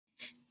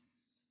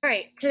All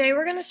right, today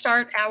we're going to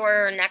start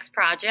our next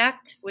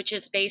project, which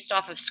is based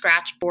off of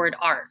scratchboard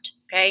art.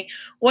 Okay,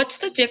 what's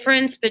the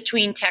difference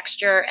between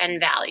texture and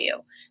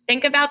value?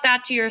 Think about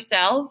that to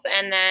yourself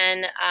and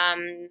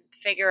then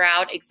figure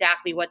out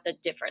exactly what the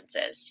difference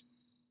is.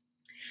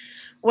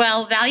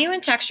 Well, value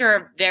and texture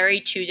are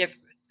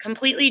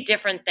completely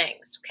different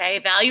things. Okay,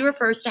 value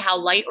refers to how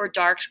light or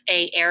dark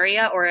a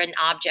area or an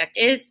object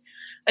is.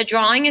 A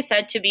drawing is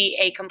said to be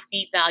a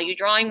complete value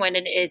drawing when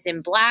it is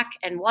in black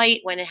and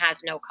white when it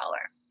has no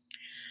color.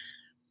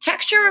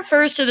 Texture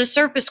refers to the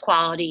surface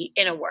quality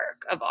in a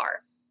work of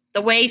art,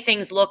 the way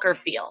things look or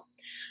feel.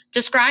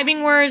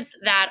 Describing words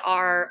that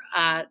are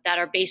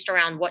based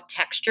around what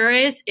texture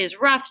is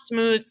rough,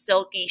 smooth,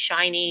 silky,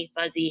 shiny,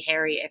 fuzzy,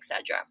 hairy,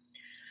 etc.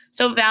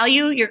 So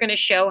value, you're going to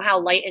show how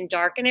light and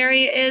dark an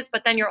area is,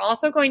 but then you're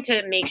also going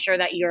to make sure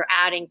that you're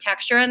adding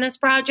texture in this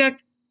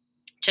project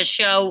to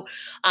show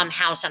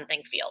how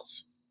something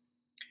feels.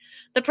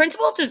 The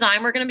principle of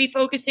design we're going to be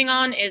focusing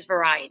on is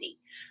variety.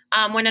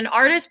 When an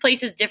artist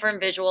places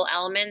different visual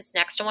elements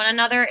next to one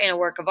another in a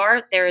work of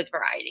art, there is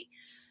variety.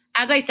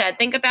 As I said,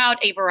 think about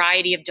a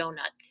variety of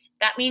donuts.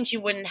 That means you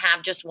wouldn't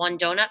have just one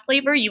donut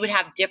flavor. You would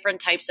have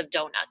different types of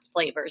donuts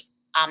flavors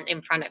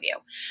in front of you.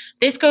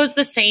 This goes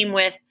the same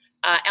with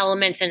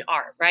elements in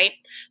art, right?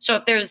 So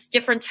if there's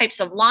different types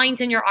of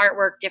lines in your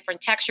artwork, different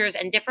textures,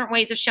 and different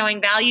ways of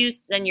showing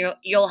values, then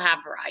you'll have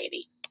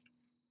variety.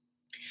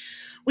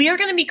 We are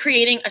going to be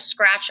creating a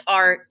scratch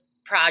art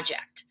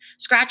project.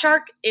 Scratch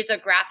art is a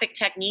graphic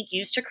technique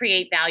used to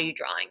create value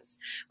drawings.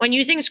 When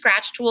using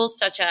scratch tools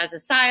such as a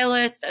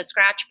stylus, a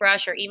scratch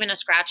brush, or even a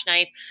scratch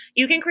knife,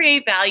 you can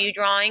create value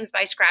drawings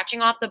by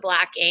scratching off the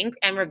black ink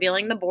and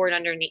revealing the board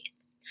underneath.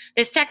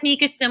 This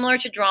technique is similar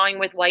to drawing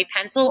with white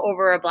pencil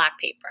over a black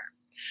paper.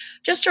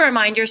 Just to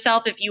remind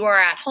yourself, if you are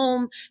at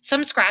home,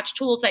 some scratch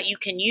tools that you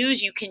can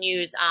use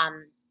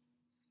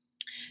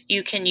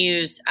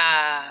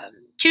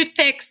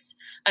toothpicks,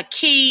 a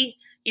key.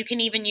 You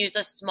can even use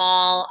a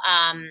small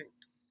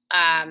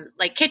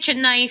like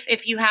kitchen knife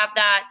if you have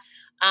that.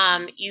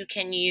 You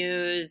can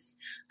use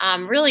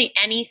really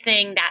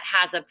anything that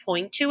has a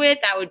point to it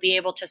that would be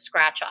able to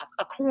scratch off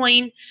a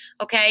coin.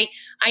 Okay,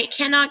 I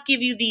cannot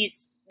give you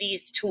these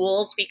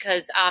tools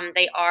because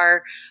they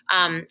are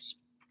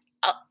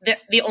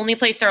the only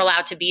place they're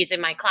allowed to be is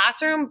in my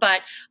classroom,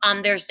 but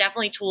there's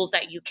definitely tools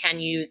that you can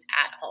use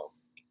at home.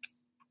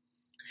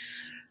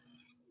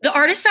 The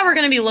artist that we're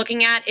going to be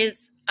looking at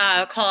is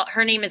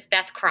her name is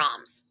Beth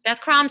Crombs. Beth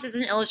Crombs is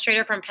an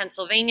illustrator from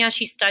Pennsylvania.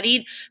 She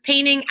studied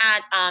painting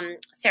at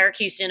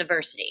Syracuse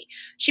University.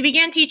 She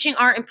began teaching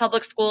art in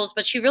public schools,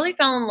 but she really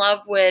fell in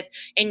love with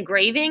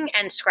engraving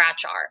and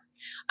scratch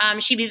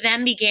art. She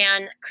then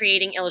began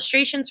creating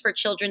illustrations for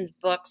children's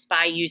books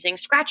by using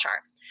scratch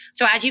art.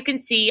 So as you can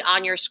see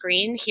on your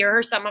screen, here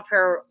are some of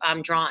her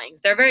drawings.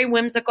 They're very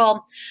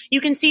whimsical.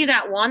 You can see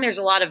that one, there's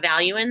a lot of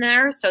value in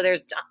there, so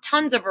there's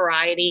tons of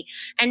variety.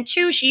 And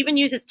two, she even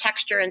uses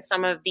texture in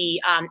some of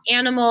the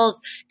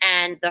animals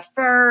and the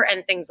fur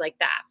and things like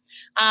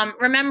that.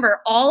 Remember,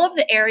 all of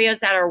the areas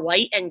that are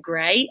white and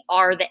gray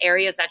are the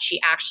areas that she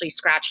actually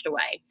scratched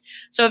away.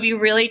 So if you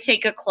really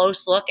take a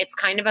close look, it's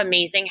kind of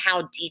amazing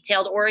how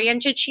detailed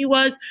oriented she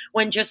was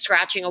when just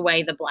scratching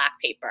away the black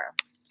paper.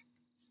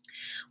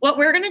 What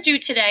we're going to do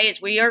today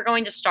is we are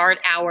going to start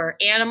our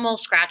animal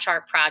scratch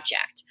art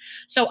project.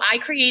 So I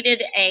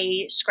created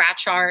a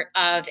scratch art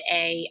of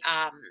a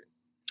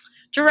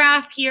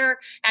giraffe here.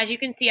 As you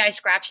can see, I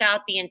scratched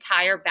out the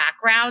entire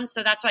background.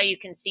 So that's why you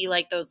can see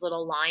like those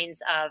little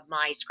lines of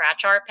my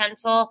scratch art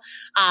pencil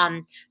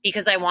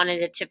because I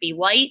wanted it to be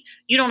white.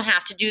 You don't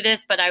have to do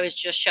this, but I was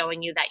just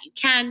showing you that you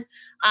can.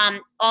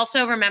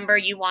 Also, remember,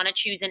 you want to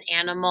choose an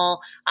animal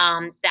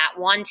that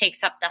one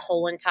takes up the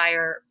whole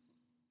entire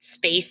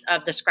space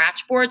of the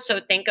scratch board. So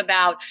think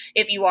about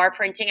if you are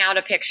printing out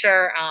a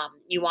picture,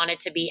 you want it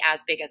to be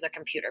as big as a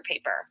computer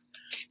paper.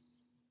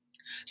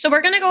 So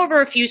we're going to go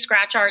over a few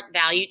scratch art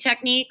value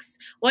techniques.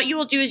 What you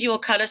will do is you will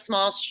cut a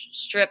small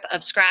strip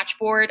of scratch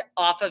board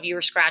off of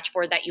your scratch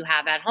board that you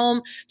have at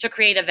home to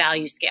create a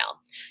value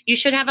scale. You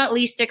should have at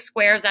least 6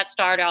 squares that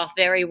start off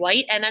very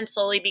white and then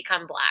slowly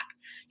become black.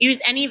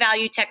 Use any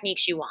value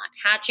techniques you want: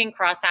 hatching,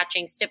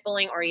 cross-hatching,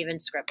 stippling, or even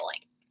scribbling.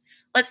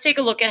 Let's take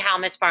a look at how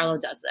Miss Barlow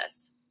does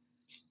this.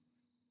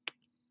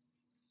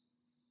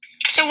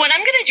 So what I'm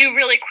going to do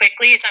really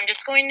quickly is I'm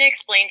just going to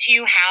explain to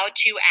you how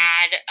to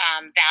add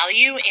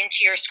value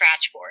into your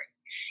scratch board.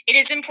 It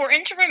is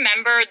important to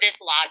remember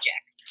this logic.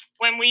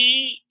 When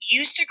we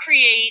used to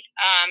create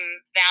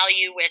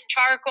value with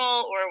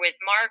charcoal or with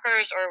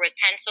markers or with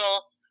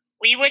pencil,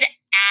 we would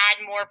add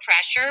more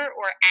pressure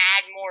or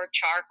add more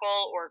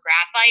charcoal or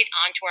graphite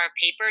onto our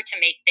paper to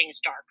make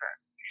things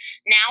darker.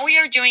 Now we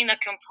are doing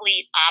the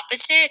complete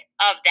opposite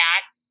of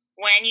that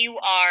when you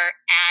are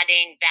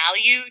adding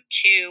value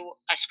to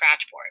a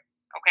scratch board,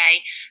 okay?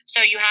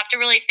 So you have to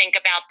really think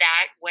about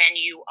that when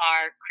you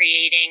are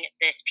creating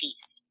this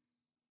piece.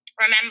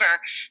 Remember,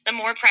 the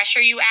more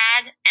pressure you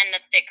add and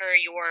the thicker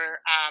your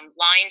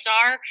lines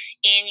are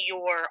in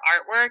your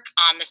artwork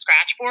on the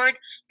scratch board,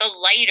 the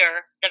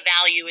lighter the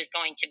value is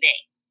going to be.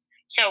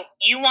 So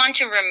you want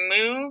to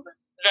remove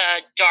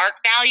the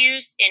dark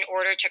values in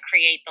order to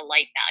create the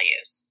light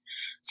values.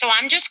 So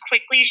I'm just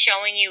quickly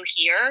showing you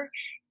here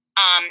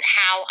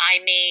how I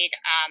made,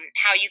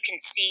 how you can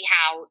see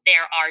how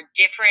there are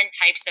different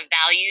types of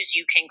values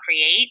you can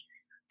create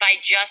by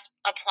just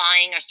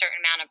applying a certain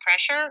amount of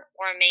pressure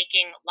or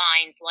making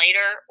lines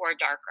lighter or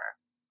darker.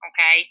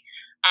 Okay.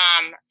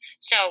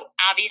 So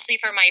obviously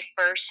for my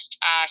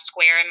first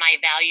square in my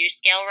value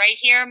scale right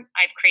here,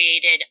 I've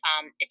created,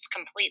 it's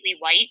completely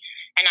white,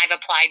 and I've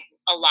applied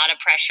a lot of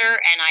pressure,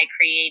 and I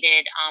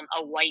created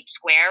a white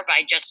square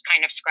by just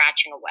kind of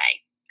scratching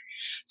away.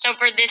 So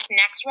for this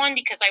next one,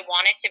 because I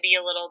want it to be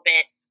a little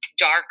bit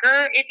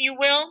darker, if you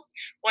will,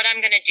 what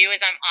I'm going to do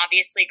is I'm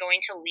obviously going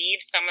to leave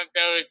some of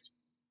those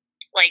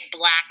like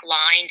black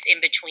lines in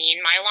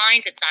between my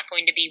lines. It's not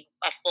going to be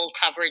a full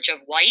coverage of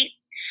white.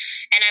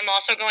 And I'm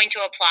also going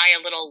to apply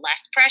a little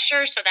less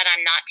pressure so that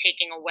I'm not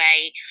taking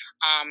away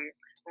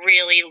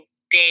really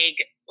big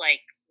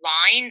like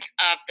lines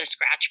of the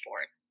scratch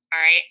board. All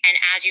right. And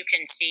as you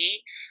can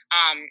see,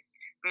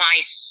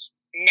 my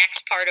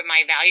next part of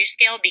my value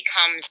scale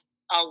becomes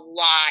a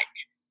lot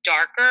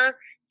darker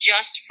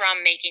just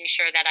from making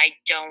sure that I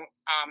don't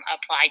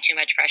apply too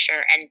much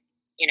pressure and,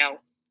 you know,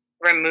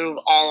 remove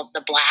all of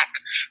the black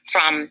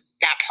from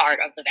that part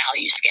of the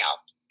value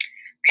scale.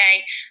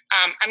 Okay,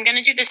 I'm going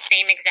to do the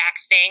same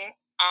exact thing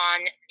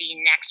on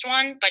the next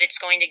one, but it's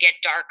going to get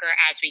darker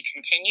as we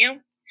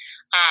continue.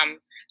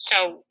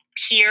 So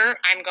here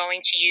I'm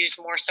going to use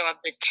more so of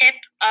the tip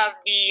of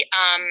the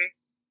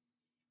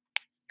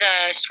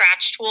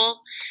scratch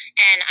tool,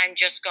 and I'm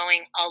just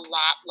going a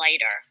lot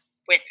lighter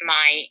with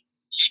my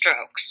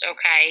strokes,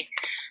 okay?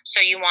 So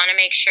you want to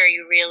make sure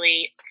you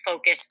really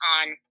focus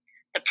on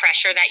the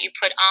pressure that you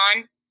put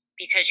on,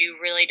 because you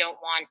really don't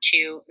want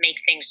to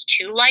make things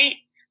too light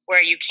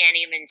where you can't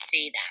even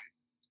see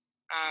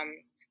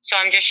them. So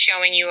I'm just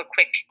showing you a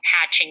quick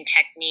hatching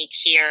technique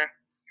here.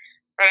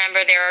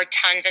 Remember, there are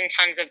tons and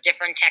tons of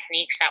different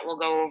techniques that we'll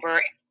go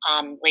over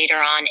later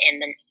on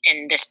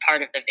in this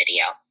part of the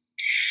video.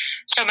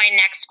 So my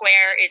next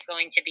square is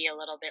going to be a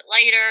little bit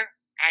lighter.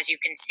 As you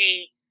can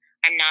see,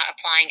 I'm not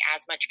applying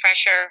as much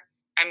pressure.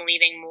 I'm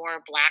leaving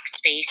more black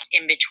space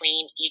in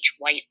between each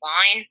white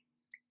line,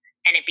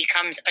 and it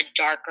becomes a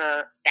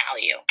darker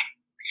value.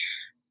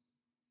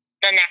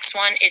 The next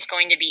one is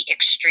going to be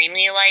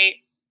extremely light,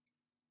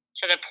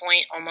 to the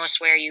point almost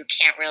where you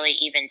can't really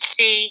even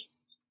see.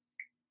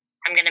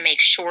 I'm going to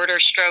make shorter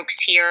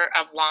strokes here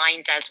of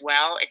lines as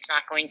well. It's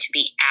not going to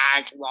be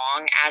as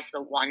long as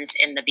the ones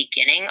in the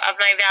beginning of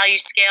my value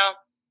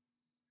scale.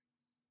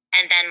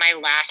 And then my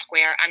last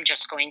square, I'm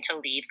just going to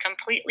leave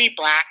completely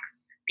black,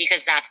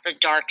 because that's the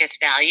darkest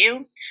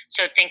value.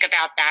 So think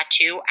about that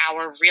too.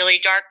 Our really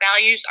dark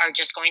values are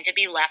just going to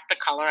be left the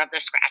color of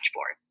the scratch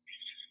board.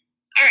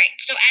 All right,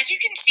 so as you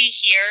can see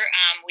here,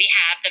 we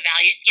have the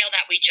value scale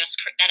that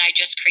I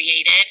just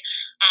created.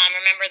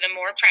 Remember, the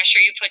more pressure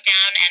you put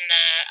down and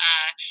the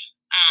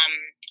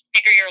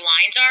thicker your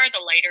lines are, the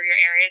lighter your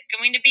area is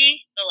going to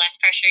be. The less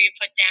pressure you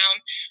put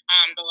down,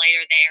 the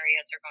lighter the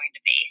areas are going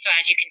to be. So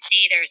as you can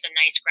see, there's a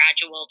nice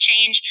gradual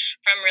change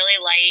from really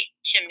light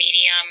to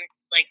medium,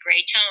 like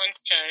gray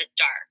tones, to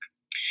dark.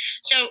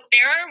 So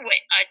there are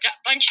a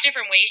bunch of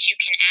different ways you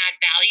can add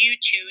value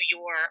to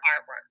your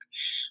artwork.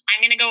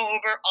 I'm going to go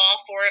over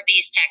all 4 of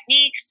these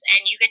techniques,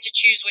 and you get to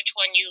choose which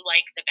one you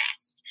like the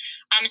best.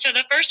 So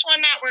the first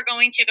one that we're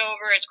going to go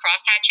over is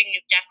cross-hatching.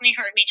 You've definitely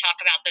heard me talk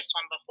about this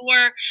one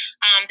before.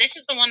 This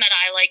is the one that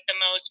I like the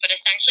most, but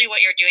essentially what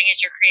you're doing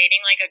is you're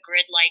creating like a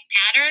grid-like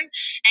pattern,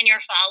 and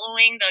you're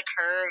following the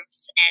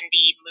curves and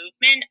the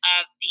movement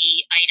of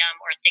the item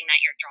or thing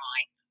that you're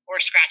drawing, or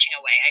scratching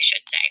away, I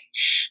should say.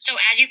 So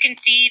as you can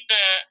see,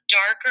 the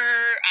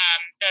darker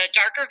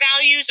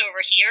values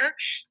over here,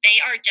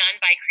 they are done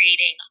by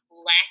creating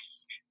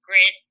less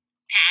grid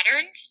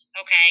patterns,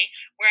 okay?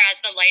 Whereas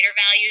the lighter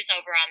values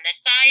over on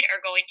this side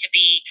are going to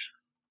be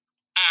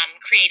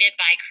created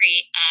by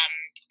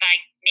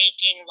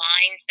making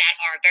lines that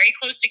are very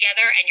close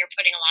together, and you're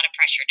putting a lot of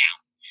pressure down.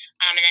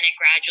 And then it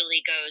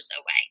gradually goes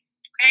away,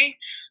 okay?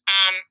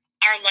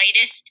 Our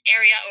lightest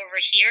area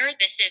over here,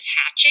 this is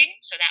hatching.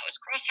 So that was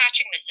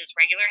cross-hatching. This is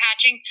regular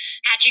hatching.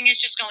 Hatching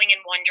is just going in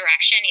one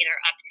direction, either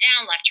up and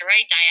down, left to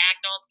right,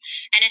 diagonal,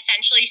 and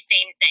essentially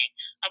same thing.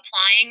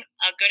 Applying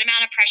a good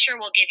amount of pressure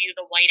will give you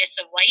the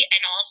whitest of white,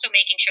 and also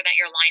making sure that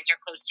your lines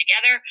are close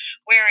together,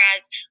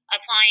 whereas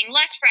applying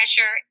less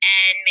pressure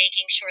and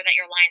making sure that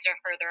your lines are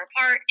further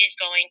apart is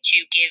going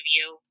to give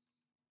you,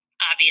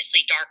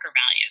 obviously, darker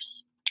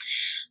values.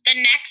 The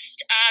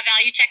next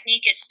value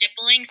technique is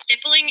stippling.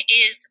 Stippling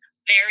is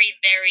very,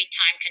 very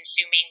time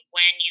consuming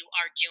when you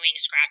are doing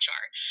scratch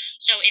art.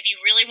 So if you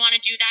really want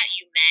to do that,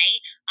 you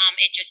may.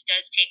 It just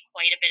does take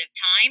quite a bit of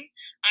time.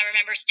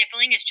 Remember,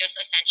 stippling is just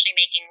essentially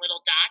making little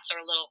dots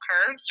or little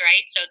curves,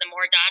 right? So the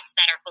more dots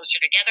that are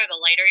closer together,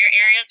 the lighter your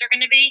areas are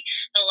going to be.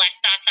 The less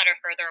dots that are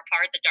further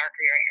apart, the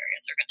darker your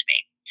areas are going to be.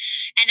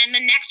 And then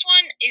the next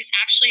one is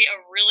actually a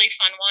really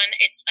fun one.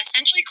 It's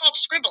essentially called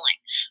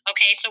scribbling.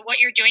 Okay, so what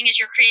you're doing is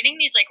you're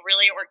creating these like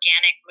really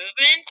organic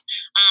movements.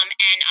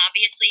 And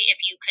obviously, if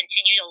you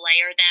continue to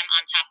layer them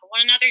on top of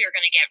one another, you're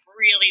going to get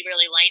really,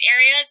 really light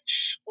areas.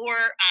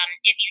 Or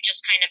if you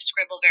just kind of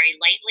scribble very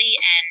lightly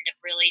and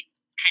really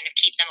kind of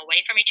keep them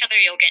away from each other,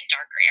 you'll get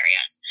darker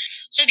areas.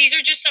 So these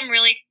are just some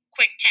really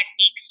quick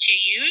techniques to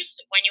use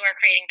when you are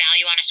creating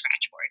value on a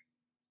scratch board.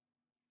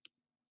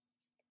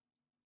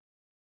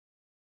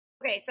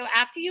 Okay, so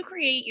after you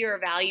create your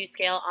value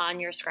scale on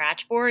your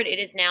scratch board, it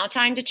is now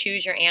time to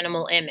choose your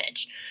animal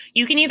image.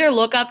 You can either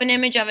look up an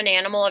image of an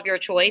animal of your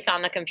choice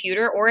on the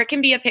computer, or it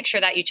can be a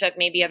picture that you took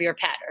maybe of your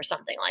pet or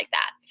something like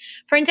that.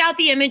 Print out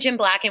the image in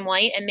black and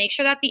white and make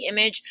sure that the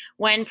image,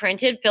 when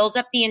printed, fills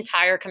up the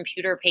entire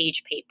computer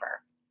page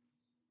paper.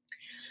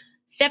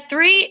 Step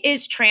 3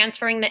 is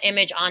transferring the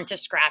image onto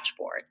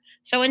Scratchboard.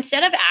 So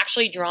instead of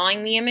actually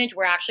drawing the image,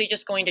 we're actually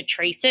just going to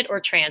trace it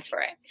or transfer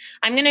it.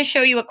 I'm going to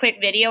show you a quick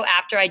video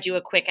after I do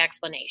a quick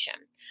explanation.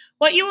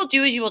 What you will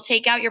do is you will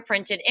take out your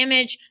printed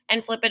image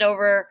and flip it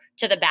over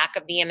to the back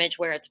of the image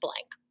where it's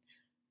blank.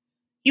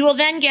 You will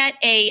then get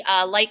a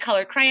light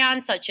colored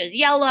crayon such as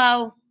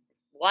yellow,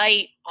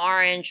 white,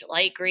 orange,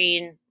 light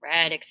green,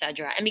 red,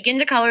 etc., and begin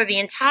to color the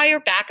entire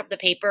back of the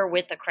paper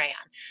with the crayon.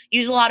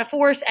 Use a lot of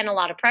force and a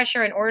lot of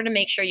pressure in order to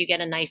make sure you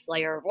get a nice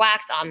layer of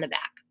wax on the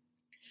back.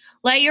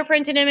 Lay your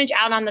printed image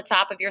out on the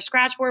top of your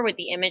scratch board with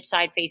the image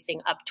side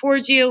facing up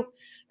towards you.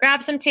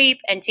 Grab some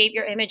tape and tape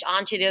your image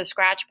onto the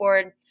scratch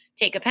board.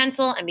 Take a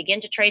pencil and begin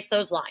to trace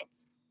those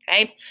lines.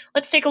 Okay,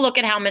 let's take a look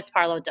at how Miss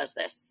Parlow does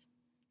this.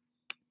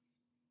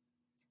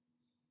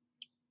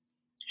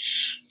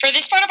 For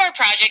this part of our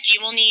project,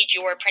 you will need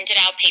your printed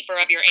out paper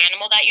of your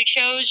animal that you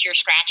chose, your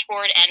scratch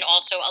board, and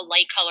also a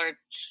light colored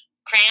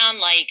crayon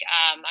like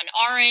an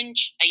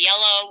orange, a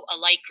yellow, a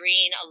light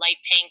green, a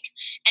light pink,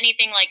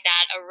 anything like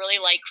that. A really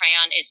light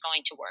crayon is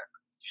going to work.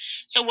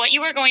 So what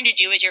you are going to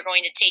do is you're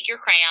going to take your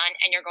crayon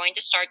and you're going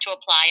to start to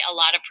apply a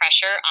lot of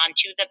pressure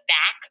onto the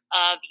back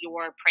of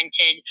your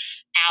printed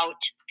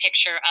out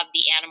picture of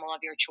the animal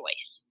of your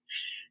choice.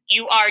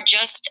 You are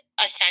just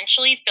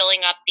essentially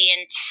filling up the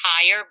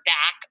entire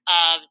back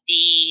of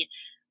the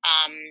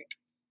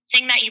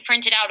thing that you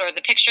printed out or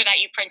the picture that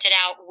you printed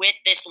out with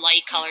this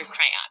light colored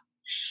crayon.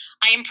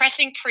 I am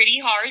pressing pretty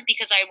hard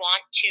because I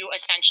want to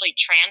essentially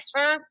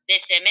transfer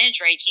this image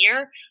right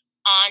here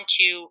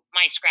onto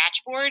my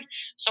scratch board.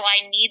 So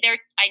I need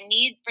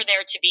for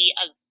there to be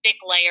a thick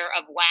layer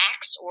of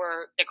wax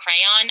or the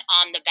crayon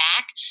on the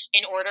back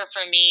in order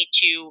for me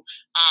to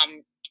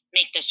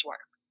make this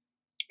work.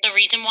 The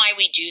reason why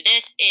we do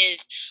this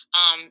is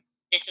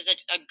this is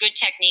a good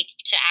technique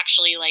to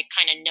actually like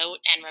kind of note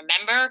and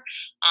remember.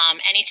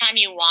 Anytime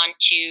you want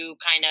to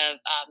kind of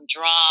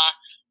draw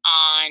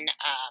on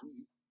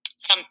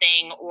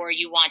something or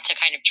you want to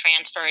kind of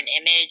transfer an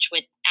image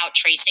without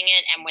tracing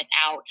it and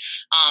without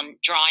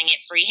drawing it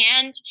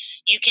freehand,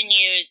 you can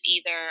use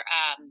either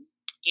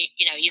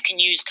you can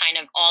use kind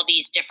of all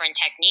these different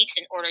techniques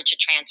in order to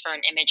transfer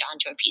an image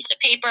onto a piece of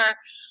paper.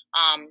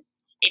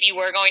 If you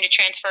were going to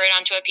transfer it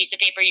onto a piece of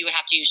paper, you would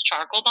have to use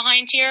charcoal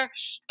behind here.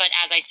 But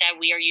as I said,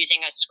 we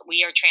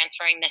are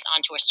transferring this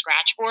onto a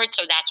scratch board,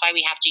 so that's why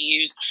we have to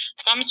use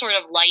some sort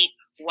of light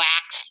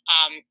wax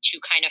to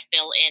kind of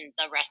fill in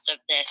the rest of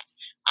this,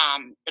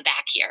 the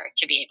back here,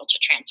 to be able to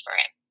transfer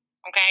it.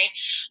 Okay,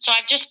 so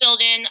I've just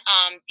filled in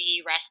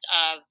the rest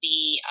of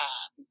the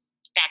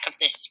back of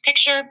this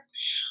picture.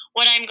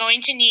 What I'm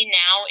going to need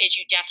now is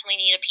you definitely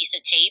need a piece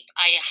of tape.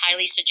 I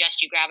highly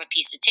suggest you grab a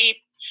piece of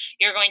tape.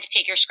 You're going to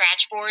take your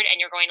scratch board and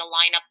you're going to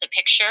line up the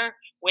picture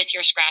with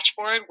your scratch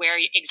board where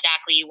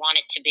exactly you want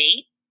it to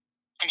be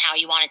and how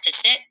you want it to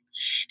sit.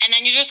 And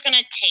then you're just going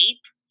to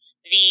tape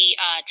the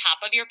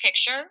top of your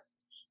picture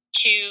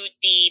to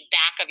the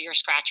back of your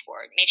scratch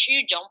board. Make sure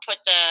you don't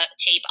put the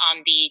tape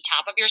on the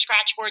top of your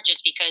scratch board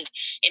just because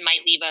it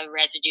might leave a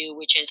residue,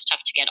 which is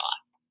tough to get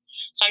off.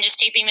 So I'm just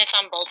taping this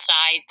on both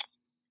sides.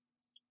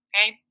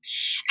 Okay.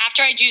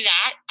 After I do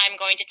that, I'm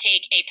going to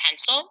take a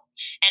pencil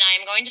and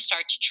I'm going to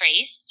start to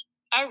trace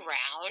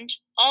around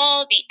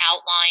all the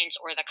outlines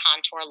or the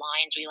contour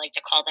lines, we like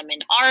to call them in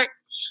art,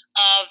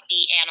 of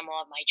the animal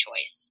of my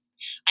choice.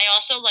 I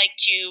also like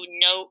to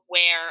note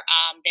where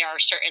there are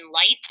certain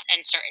lights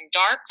and certain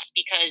darks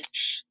because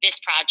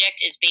this project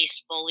is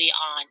based fully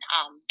on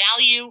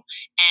value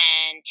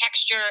and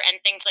texture and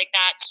things like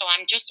that. So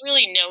I'm just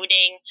really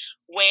noting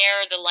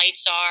where the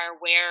lights are,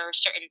 where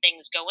certain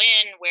things go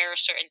in, where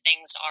certain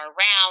things are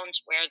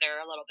round, where they're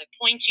a little bit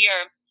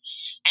pointier.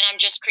 And I'm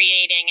just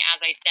creating,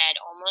 as I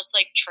said, almost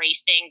like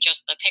tracing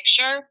just the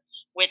picture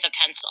with a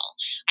pencil.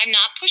 I'm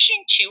not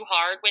pushing too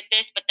hard with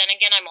this, but then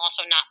again, I'm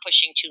also not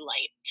pushing too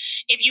light.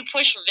 If you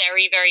push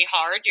very, very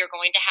hard, you're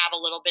going to have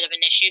a little bit of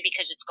an issue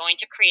because it's going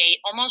to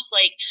create almost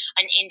like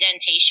an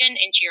indentation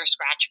into your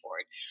scratch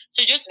board.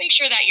 So just make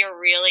sure that you're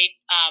really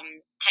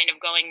kind of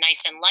going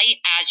nice and light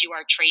as you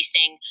are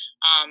tracing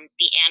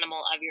the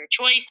animal of your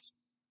choice.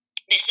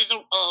 This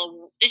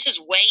is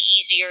way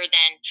easier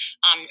than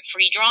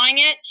free drawing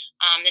it.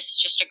 This is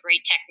just a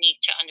great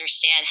technique to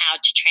understand how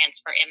to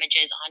transfer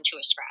images onto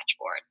a scratch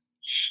board.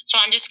 So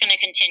I'm just going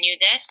to continue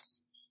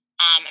this.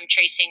 I'm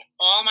tracing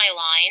all my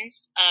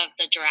lines of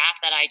the giraffe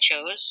that I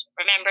chose.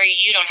 Remember,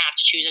 you don't have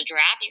to choose a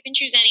giraffe. You can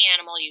choose any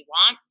animal you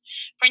want.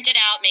 Print it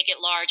out, make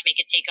it large, make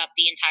it take up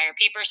the entire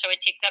paper so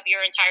it takes up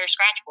your entire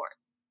scratch board.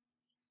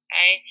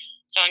 Okay,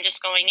 so I'm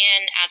just going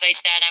in. As I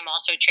said, I'm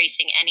also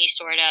tracing any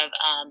sort of,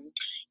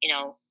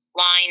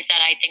 lines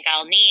that I think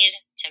I'll need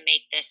to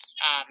make this,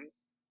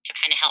 to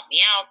kind of help me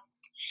out.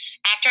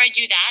 After I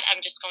do that,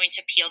 I'm just going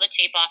to peel the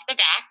tape off the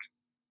back.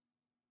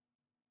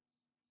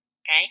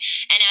 Okay,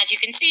 and as you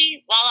can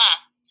see,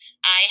 voila,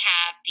 I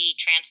have the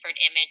transferred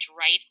image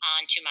right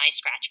onto my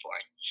scratch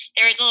board.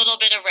 There is a little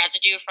bit of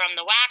residue from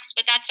the wax,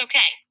 but that's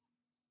okay.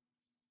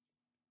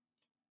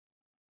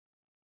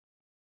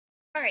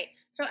 All right,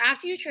 so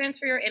after you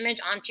transfer your image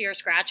onto your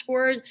scratch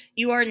board,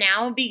 you are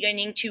now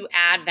beginning to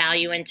add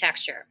value and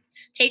texture.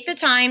 Take the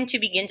time to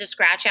begin to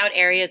scratch out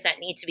areas that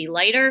need to be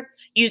lighter.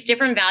 Use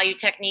different value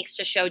techniques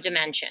to show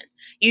dimension.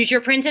 Use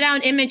your printed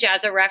out image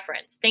as a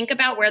reference. Think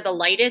about where the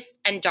lightest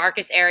and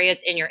darkest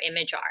areas in your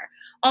image are.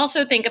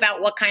 Also think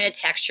about what kind of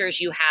textures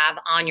you have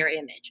on your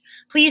image.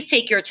 Please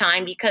take your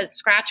time because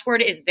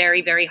scratchboard is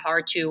very, very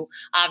hard to,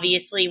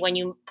 obviously, when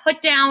you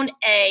put down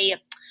a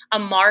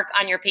mark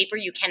on your paper,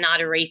 you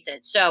cannot erase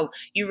it. So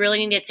you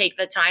really need to take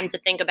the time to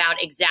think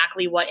about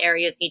exactly what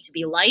areas need to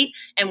be light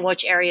and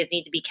which areas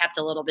need to be kept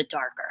a little bit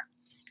darker.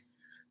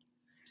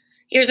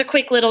 Here's a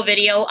quick little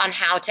video on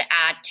how to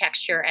add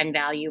texture and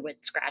value with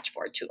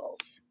scratchboard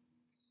tools.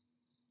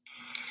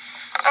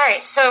 All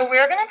right, so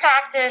we're going to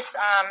practice,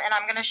 and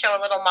I'm going to show a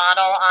little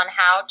model on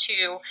how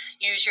to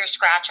use your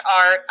scratch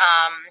art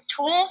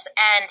tools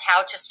and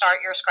how to start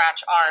your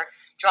scratch art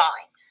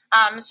drawing.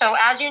 So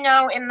as you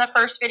know, in the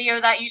first video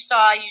that you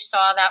saw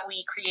that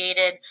we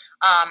created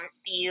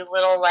the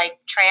little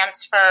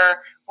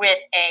transfer with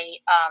a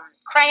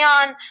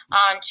crayon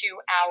onto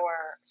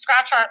our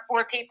scratch art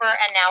board paper,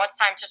 and now it's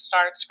time to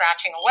start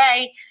scratching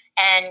away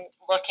and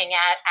looking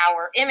at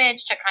our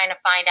image to kind of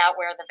find out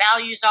where the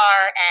values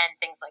are and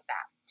things like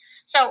that.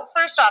 So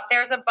first off,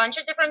 there's a bunch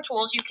of different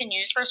tools you can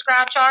use for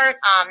scratch art.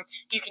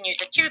 You can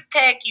use a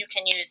toothpick, you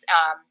can use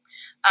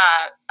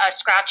a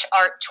scratch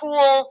art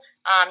tool,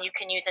 you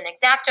can use an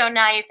X-Acto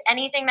knife.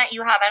 Anything that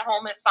you have at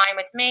home is fine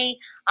with me.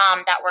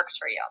 That works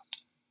for you.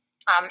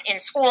 In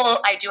school,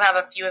 I do have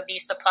a few of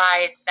these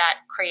supplies that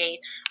create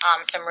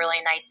some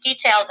really nice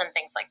details and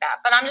things like that.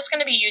 But I'm just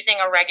going to be using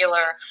a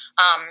regular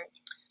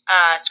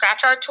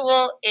scratch art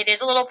tool. It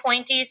is a little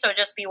pointy, so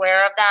just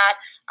beware of that.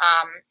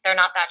 They're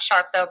not that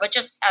sharp though, but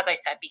just as I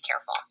said, be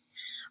careful.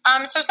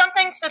 So some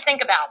things to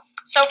think about.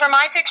 So for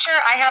my picture,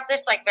 I have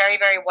this very,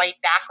 very white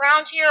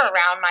background here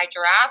around my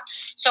giraffe.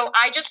 So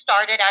I just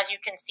started, as you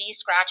can see,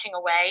 scratching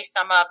away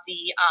some of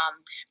the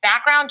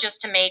background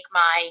just to make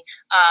my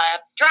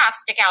giraffe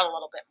stick out a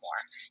little bit more.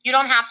 You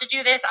don't have to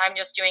do this. I'm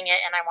just doing it,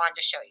 and I wanted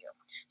to show you.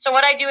 So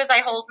what I do is I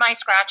hold my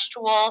scratch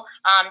tool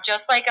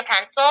just like a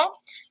pencil,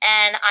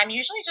 and I'm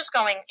usually just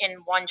going in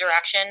one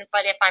direction.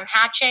 But if I'm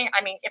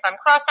if I'm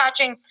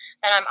cross-hatching,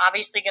 then I'm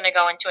obviously going to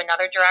go into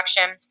another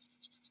direction.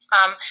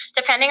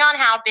 Depending on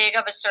how big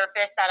of a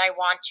surface that I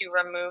want to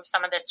remove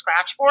some of this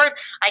scratch board,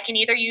 I can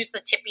either use the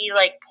tippy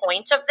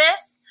point of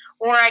this,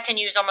 or I can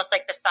use almost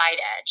like the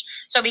side edge.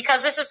 So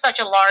because this is such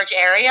a large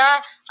area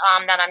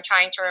that I'm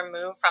trying to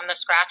remove from the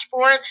scratch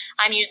board,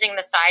 I'm using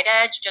the side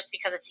edge just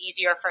because it's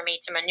easier for me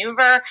to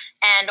maneuver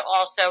and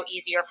also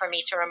easier for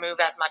me to remove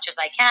as much as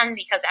I can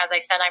because, as I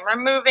said, I'm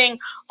removing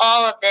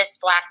all of this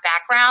black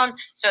background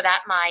so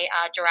that my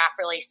giraffe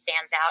really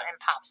stands out and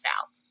pops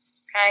out.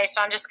 Okay,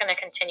 so I'm just going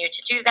to continue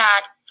to do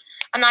that.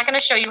 I'm not going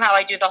to show you how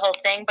I do the whole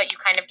thing, but you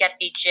kind of get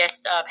the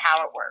gist of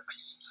how it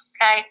works.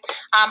 Okay.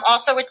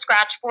 Also with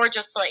scratchboard,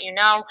 just to let you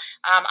know,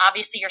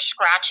 obviously you're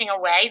scratching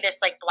away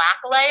this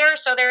black layer,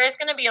 so there is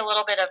going to be a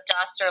little bit of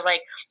dust or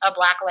a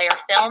black layer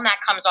film that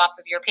comes off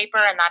of your paper,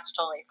 and that's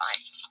totally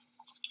fine.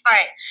 All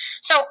right,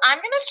 so I'm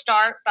going to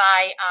start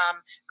by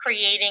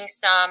creating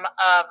some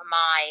of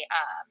my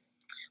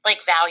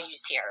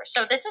values here.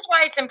 So this is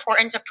why it's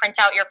important to print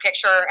out your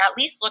picture, or at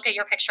least look at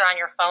your picture on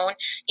your phone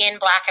in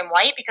black and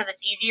white, because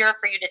it's easier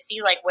for you to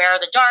see where are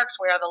the darks,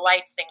 where are the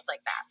lights, things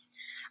like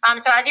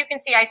that. So as you can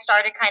see, I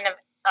started kind of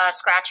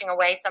scratching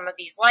away some of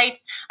these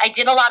lights. I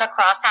did a lot of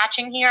cross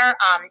hatching here.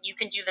 You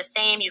can do the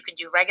same. You can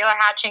do regular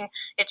hatching.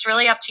 It's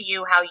really up to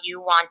you how you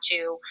want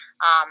to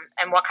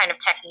and what kind of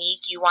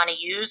technique you want to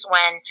use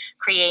when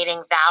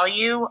creating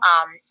value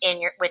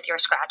with your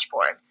scratch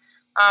board.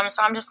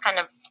 So I'm just kind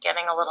of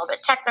getting a little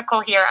bit technical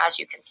here, as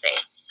you can see.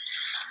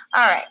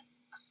 All right.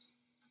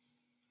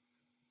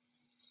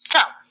 So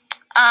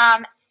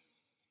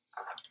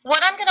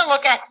What I'm going to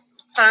look at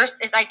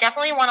first is I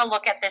definitely want to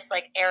look at this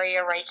like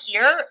area right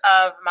here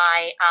of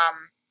my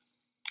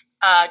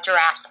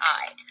giraffe's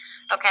eye.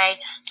 Okay,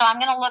 so I'm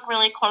going to look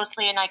really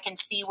closely and I can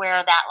see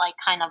where that like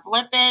kind of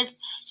lip is.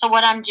 So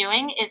what I'm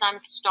doing is I'm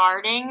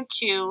starting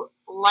to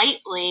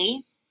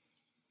lightly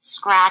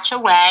scratch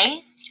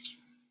away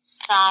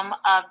some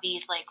of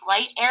these like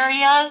light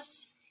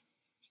areas.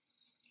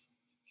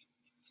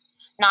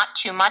 Not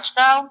too much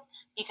though,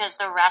 because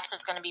the rest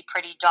is going to be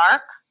pretty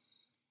dark.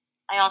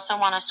 I also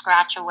want to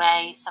scratch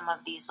away some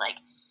of these like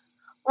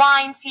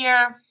lines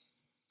here,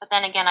 but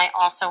then again, I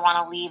also want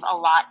to leave a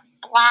lot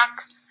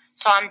black.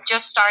 So I'm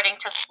just starting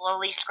to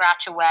slowly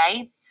scratch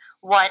away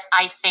what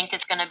I think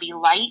is going to be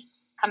light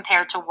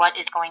compared to what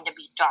is going to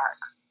be dark.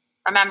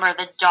 Remember,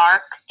 the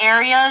dark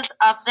areas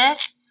of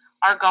this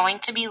are going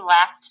to be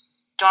left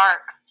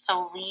dark,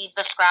 so leave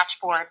the scratch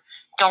board.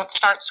 Don't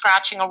start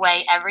scratching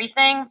away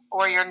everything,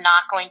 or you're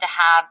not going to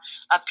have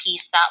a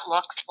piece that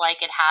looks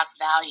like it has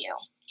value.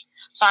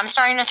 So I'm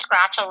starting to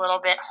scratch a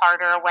little bit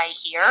harder away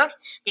here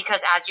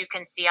because as you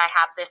can see, I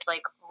have this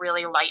like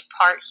really light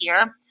part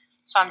here.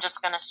 So I'm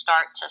just going to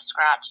start to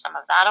scratch some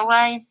of that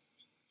away.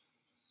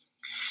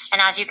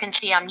 And as you can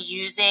see, I'm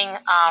using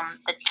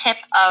the tip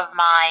of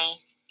my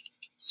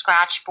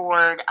scratch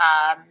board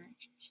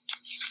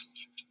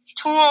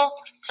tool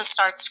to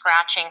start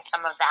scratching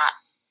some of that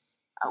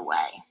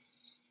away.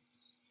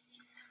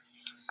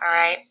 All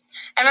right.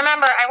 And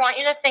remember, I want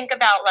you to think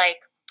about like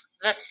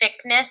the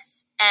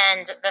thickness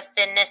and the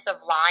thinness of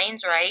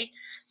lines, right?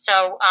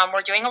 So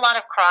we're doing a lot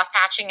of cross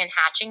hatching and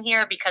hatching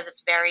here because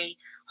it's very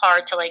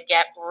hard to like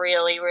get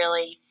really,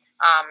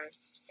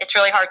 it's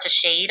really hard to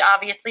shade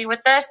obviously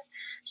with this.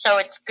 So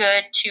it's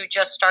good to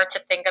just start to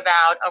think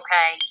about,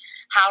 okay,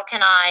 how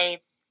can I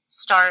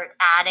start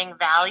adding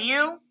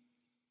value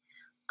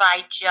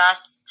by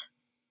just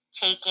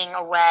taking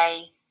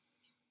away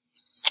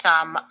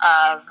some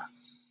of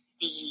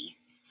the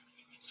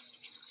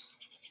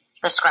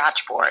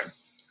scratch board,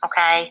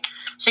 okay?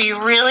 So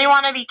you really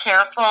want to be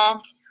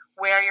careful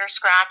where you're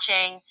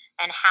scratching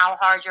and how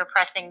hard you're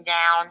pressing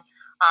down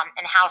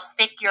and how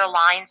thick your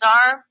lines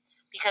are,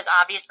 because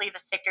obviously the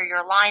thicker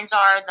your lines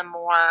are, the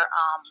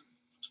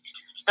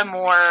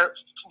more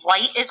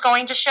white is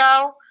going to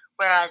show,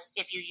 whereas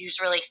if you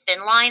use really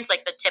thin lines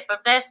like the tip of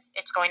this,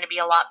 it's going to be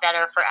a lot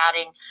better for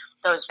adding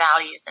those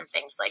values and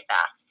things like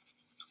that.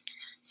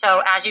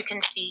 So as you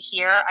can see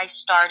here, I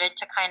started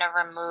to kind of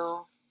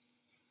remove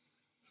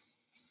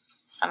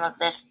some of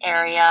this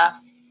area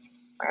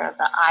where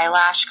the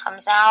eyelash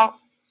comes out.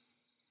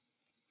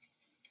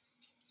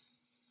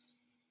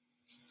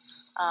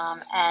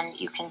 And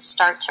you can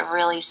start to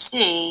really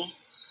see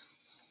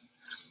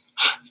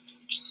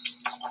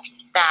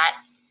that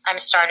I'm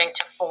starting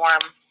to form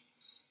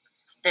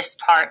this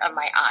part of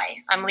my eye.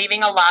 I'm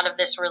leaving a lot of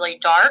this really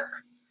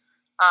dark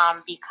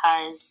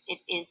because it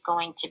is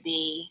going to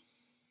be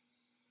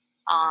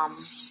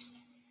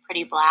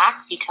pretty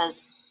black,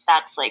 because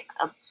that's like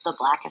the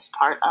blackest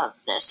part of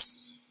the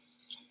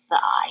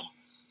eye.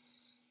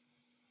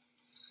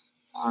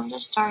 I'm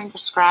just starting to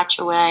scratch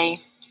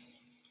away,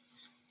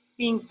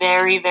 being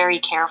very, very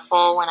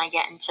careful when I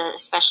get into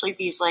especially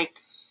these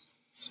like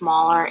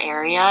smaller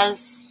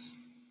areas,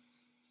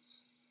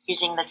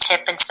 using the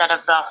tip instead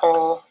of the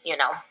whole,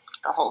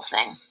 the whole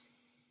thing.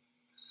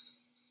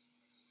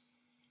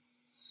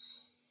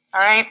 All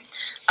right.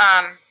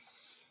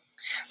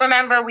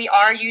 Remember, we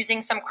are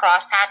using some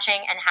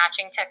cross-hatching and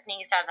hatching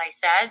techniques, as I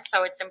said,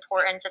 so it's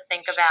important to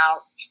think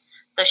about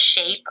the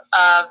shape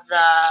of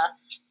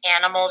the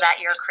animal that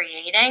you're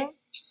creating.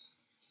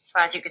 So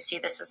as you can see,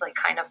 this is like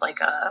kind of like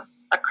a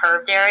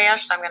curved area,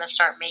 so I'm going to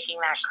start making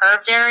that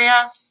curved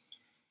area,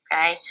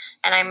 okay?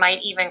 And I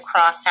might even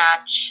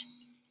cross-hatch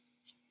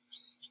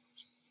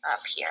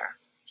up here,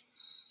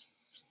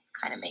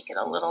 kind of make it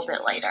a little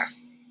bit lighter,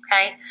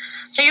 okay?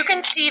 So you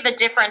can see the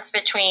difference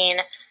between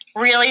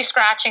really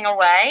scratching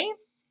away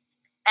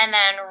and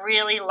then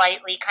really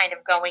lightly kind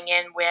of going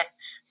in with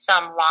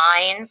some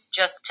lines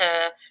just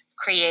to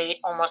create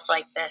almost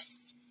like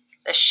this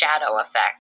shadow effect.